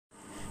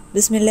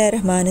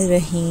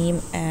बिस्मिल्लाहिर्रहमानिर्रहीम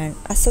एंड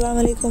अस्सलाम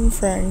वालेकुम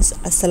फ्रेंड्स,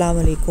 अस्सलाम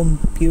वालेकुम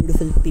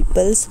ब्यूटीफुल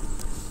पीपल्स।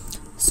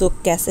 सो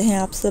कैसे हैं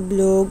आप सब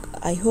लोग?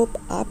 आई होप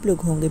आप लोग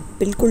होंगे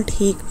बिल्कुल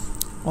ठीक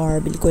और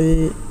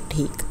बिल्कुल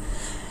ठीक।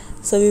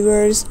 So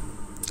viewers,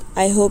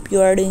 I hope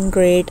you are doing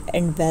great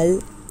and well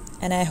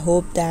and I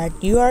hope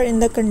that you are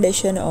in the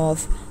condition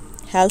of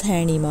health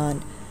and iman.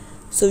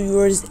 So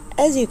viewers,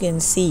 as you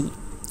can see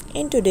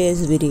in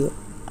today's video,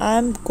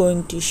 I'm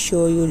going to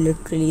show you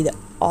literally the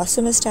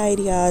awesomest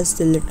ideas,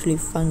 the literally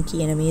funky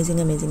and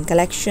amazing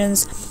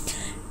collections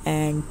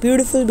and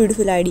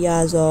beautiful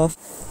ideas of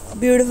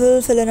beautiful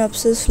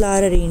phalaenopsis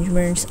flower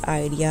arrangements,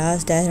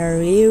 ideas that are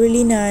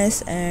really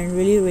nice and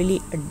really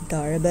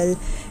adorable.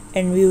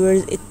 And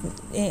viewers,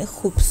 इतने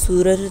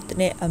खूबसूरत,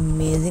 इतने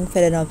amazing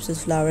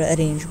phalaenopsis flower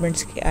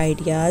arrangements के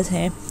ideas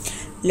हैं।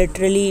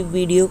 Literally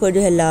video को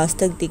जो है last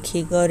तक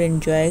देखिएगा और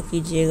इन्जॉय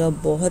कीजिएगा।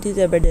 बहुत ही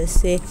ज़बरदस्त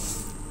से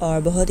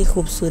और बहुत ही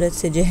खूबसूरत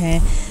से जो हैं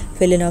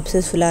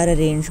phalaenopsis फ्लावर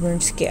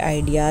अरेंजमेंट्स के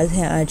आइडियाज़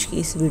हैं आज की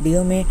इस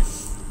वीडियो में।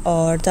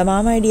 और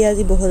तमाम आइडियाज़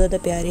ही बहुत ज़्यादा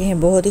प्यारे हैं,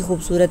 बहुत ही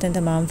खूबसूरत हैं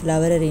तमाम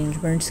फ्लावर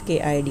अरेंजमेंट्स के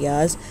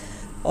आइडियाज़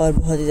और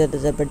बहुत ही ज़्यादा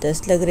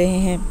ज़बरदस्त लग रहे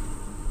हैं।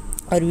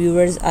 और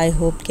व्यूअर्स, आई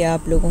होप कि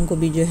आप लोगों को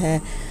भी जो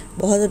है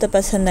बहुत ज़्यादा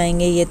पसंद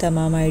आएंगे ये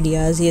तमाम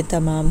आइडियाज़, ये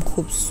तमाम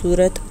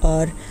खूबसूरत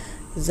और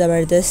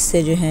ज़बरदस्त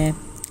से जो हैं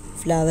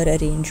flower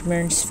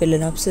arrangements,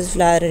 phalaenopsis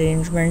flower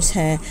arrangements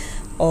हैं।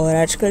 और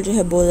आजकल जो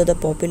है बहुत ज़्यादा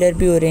पॉपुलर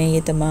भी हो रहे हैं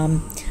ये तमाम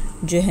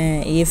जो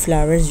हैं ये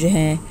फ्लावर्स जो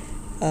हैं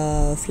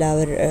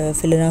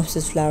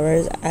phalaenopsis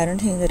flowers. I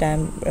don't think that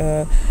I'm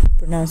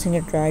pronouncing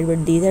it right,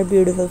 but these are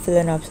beautiful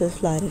phalaenopsis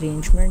flower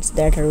arrangements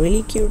that are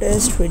really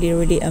cutest,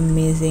 really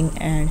amazing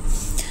and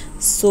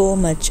so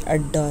much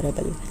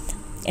adorable.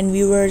 And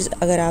viewers,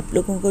 अगर आप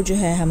लोगों को जो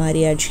है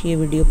हमारी आज की ये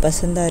वीडियो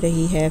पसंद आ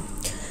रही है,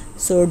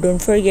 so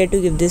don't forget to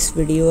give this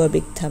video a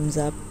big thumbs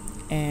up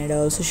and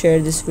also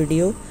share this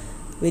video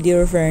with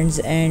your friends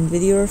and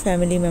with your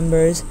family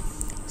members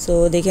so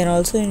they can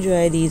also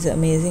enjoy these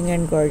amazing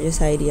and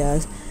gorgeous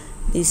ideas,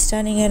 these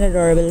stunning and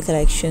adorable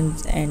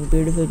collections and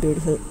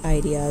beautiful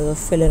ideas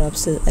of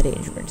phalaenopsis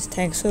arrangements.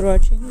 Thanks for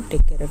watching.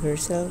 Take care of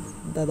yourself.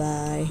 Bye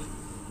bye.